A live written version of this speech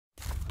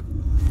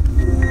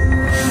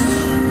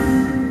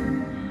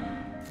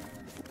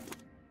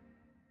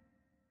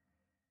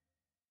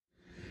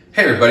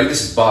Hey everybody,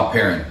 this is Bob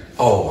Perrin.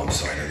 Oh, I'm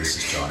sorry, no, this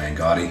is John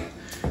Angotti.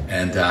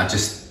 And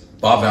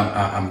Bob,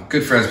 I'm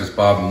good friends with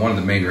Bob, and one of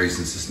the main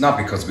reasons is not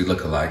because we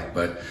look alike,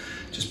 but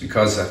just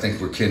because I think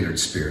we're kindred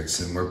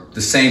spirits and we're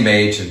the same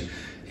age. And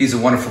he's a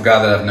wonderful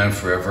guy that I've known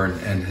forever,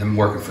 and him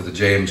working for the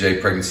JMJ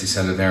Pregnancy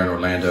Center there in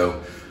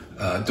Orlando,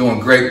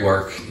 doing great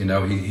work. You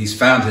know, he's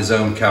found his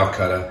own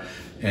Calcutta,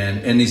 and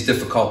in these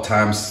difficult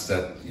times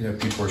that, you know,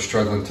 people are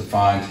struggling to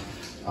find,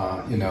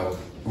 you know,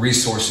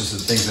 resources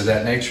and things of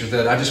that nature,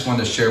 that I just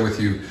wanted to share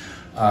with you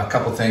a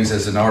couple things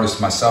as an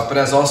artist myself, but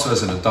also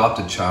as an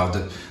adopted child,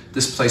 that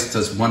this place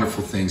does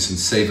wonderful things in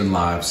saving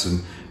lives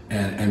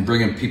and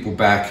bringing people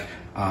back,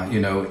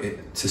 you know,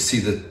 to see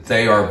that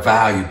they are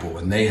valuable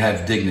and they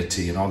have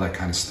dignity and all that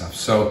kind of stuff.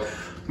 So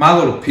my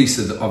little piece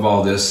of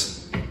all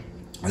this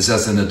is,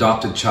 as an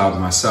adopted child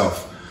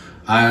myself,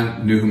 I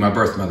knew who my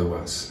birth mother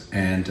was,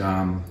 and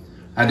I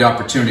had the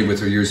opportunity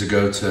with her years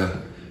ago to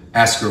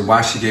ask her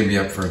why she gave me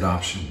up for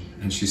adoption.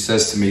 And she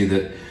says to me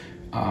that,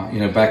 you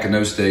know, back in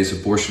those days,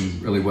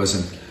 abortion really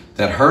wasn't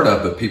that heard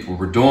of, but people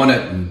were doing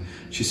it. And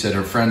she said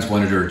her friends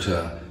wanted her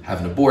to have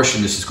an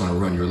abortion. This is going to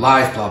ruin your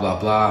life, blah, blah,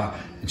 blah.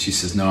 And she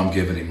says, no, I'm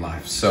giving him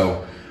life.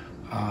 So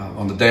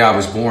on the day I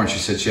was born, she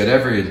said she had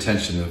every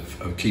intention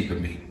of keeping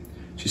me.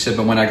 She said,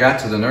 but when I got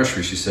to the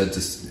nursery, she said,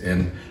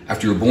 and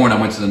after you were born, I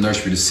went to the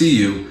nursery to see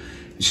you.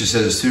 And she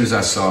said, as soon as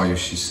I saw you,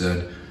 she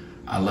said,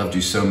 I loved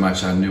you so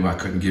much, I knew I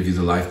couldn't give you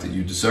the life that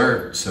you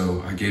deserved.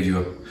 So I gave you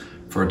up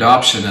for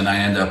adoption, and I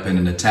end up in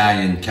an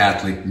Italian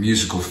Catholic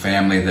musical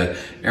family that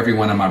every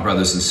one of my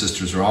brothers and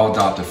sisters are all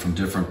adopted from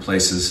different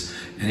places,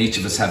 and each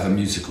of us have a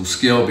musical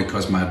skill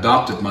because my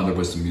adopted mother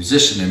was a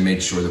musician and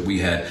made sure that we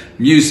had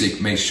music,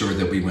 made sure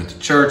that we went to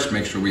church,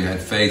 made sure we had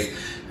faith.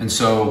 And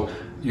so,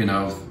 you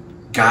know,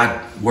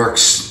 God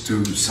works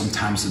through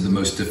sometimes of the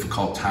most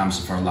difficult times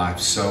of our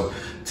lives. So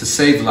to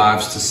save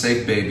lives, to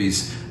save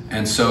babies.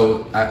 And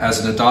so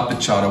as an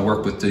adopted child, I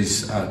work with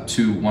these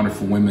two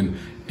wonderful women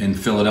in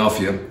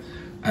Philadelphia.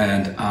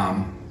 And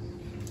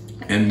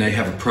they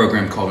have a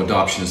program called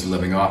Adoption is a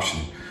Living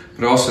Option.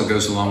 But it also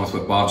goes along with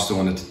what Bob's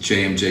doing at the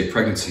JMJ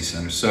Pregnancy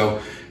Center.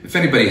 So if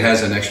anybody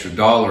has an extra $1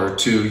 or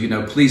 $2, you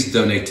know, please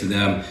donate to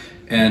them.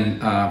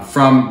 And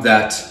from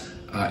that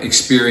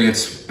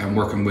experience and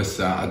working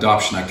with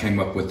adoption, I came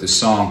up with this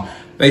song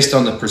based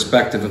on the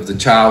perspective of the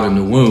child in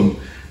the womb.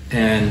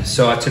 And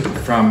so I took it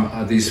from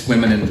these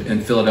women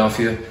in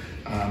Philadelphia,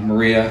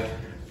 Maria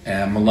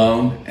and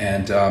Malone,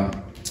 and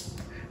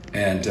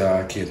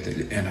I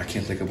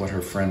can't think of what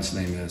her friend's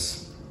name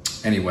is.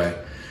 Anyway,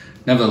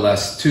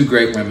 nevertheless, two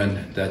great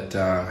women that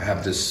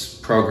have this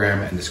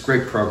program, and this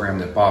great program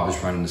that Bob is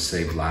running to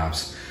save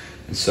lives.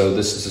 And so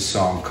this is a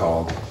song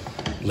called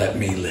Let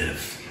Me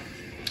Live.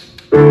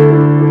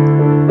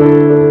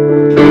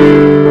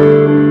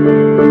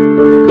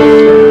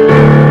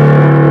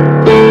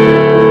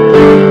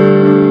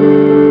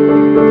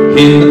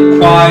 In the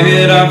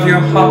quiet of your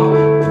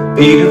heart, the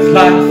beat of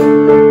life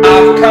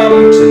I've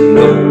come to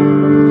know.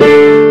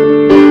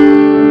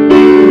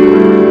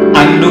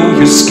 I know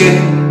you're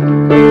scared,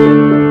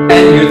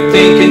 and you're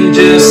thinking,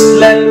 just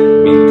let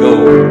me go.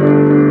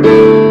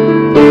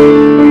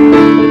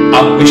 I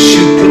wish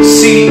you could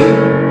see, I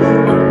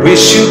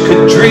wish you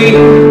could dream,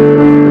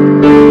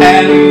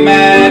 and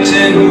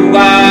imagine who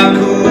I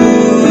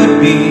could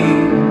be.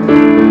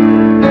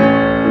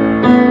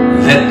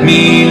 Let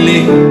me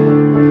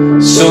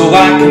live so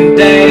I can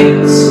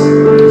dance.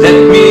 Let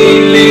me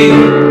live,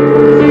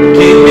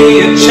 give me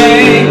a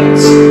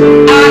chance.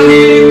 I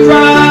hear you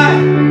cry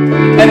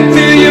and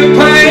feel your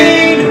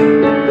pain,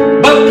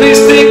 but please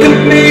think of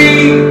me.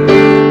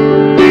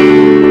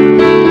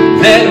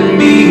 Let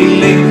me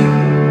live.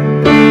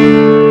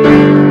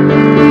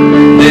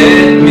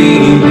 Let me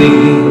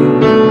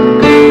live.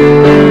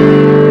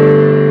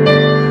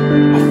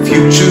 Our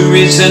future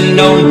is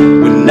unknown,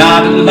 we're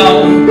not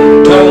alone.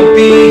 Don't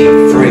be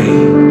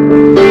afraid.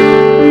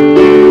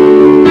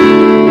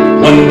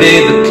 One day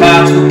the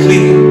clouds will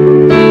clear,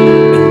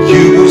 and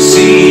you will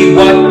see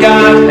what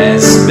God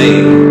has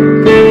made.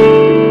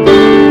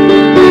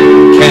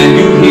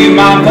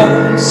 My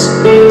voice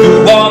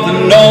through all the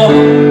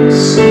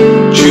noise,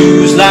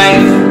 choose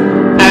life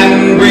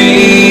and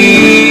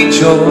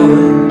rejoice.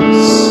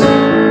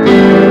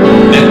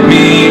 Let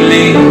me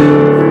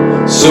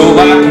live so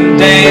I can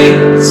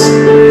dance.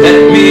 Let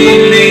me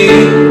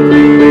live,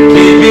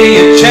 give me a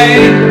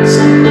chance.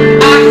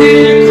 I hear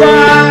you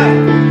cry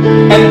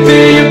and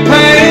feel your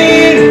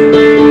pain,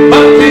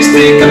 but please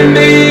think of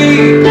me.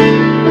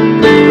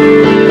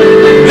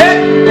 Let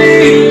me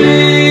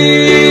live.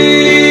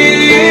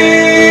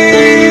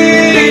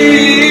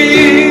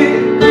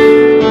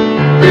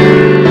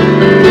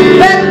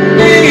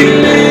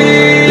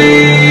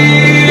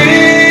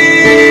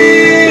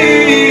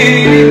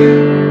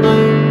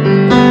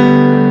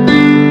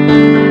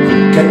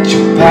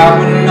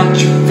 Power, not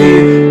your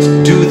fear, to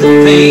do the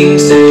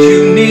things that you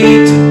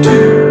need to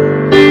do.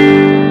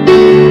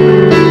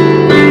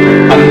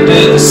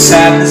 Under the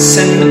sadness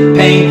and the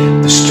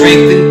pain, the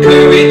strength and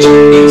courage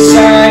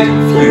inside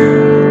of you.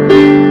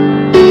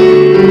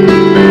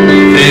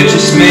 There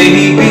just may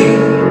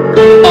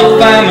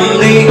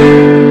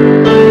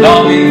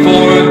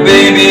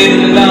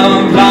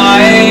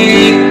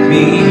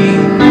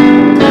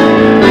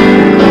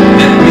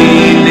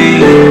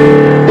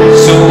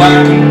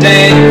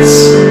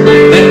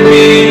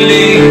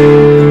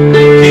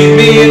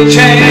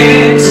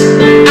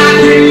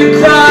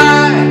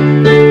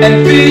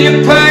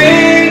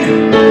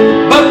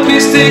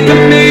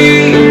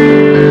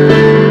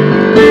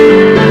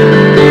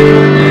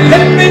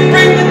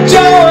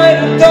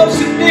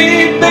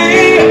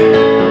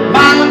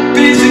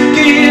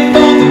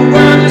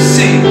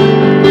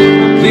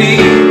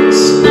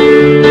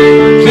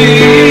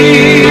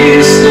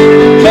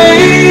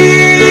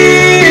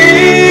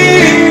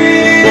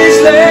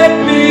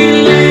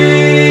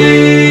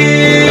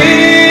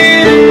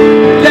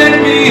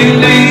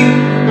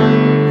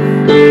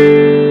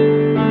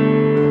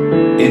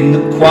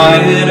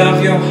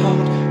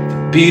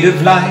beat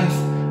of life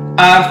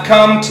I've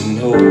come to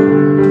know.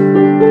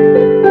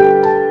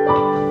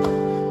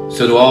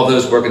 So to all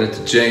those working at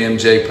the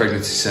JMJ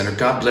Pregnancy Center,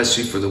 God bless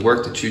you for the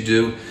work that you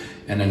do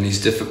and in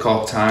these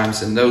difficult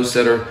times. And those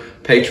that are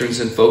patrons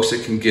and folks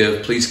that can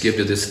give, please give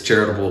to this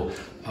charitable,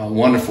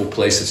 wonderful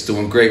place that's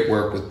doing great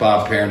work with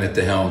Bob Perrin at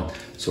the helm.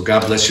 So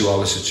God bless you all.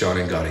 This is John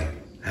Angotti.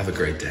 Have a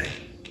great day.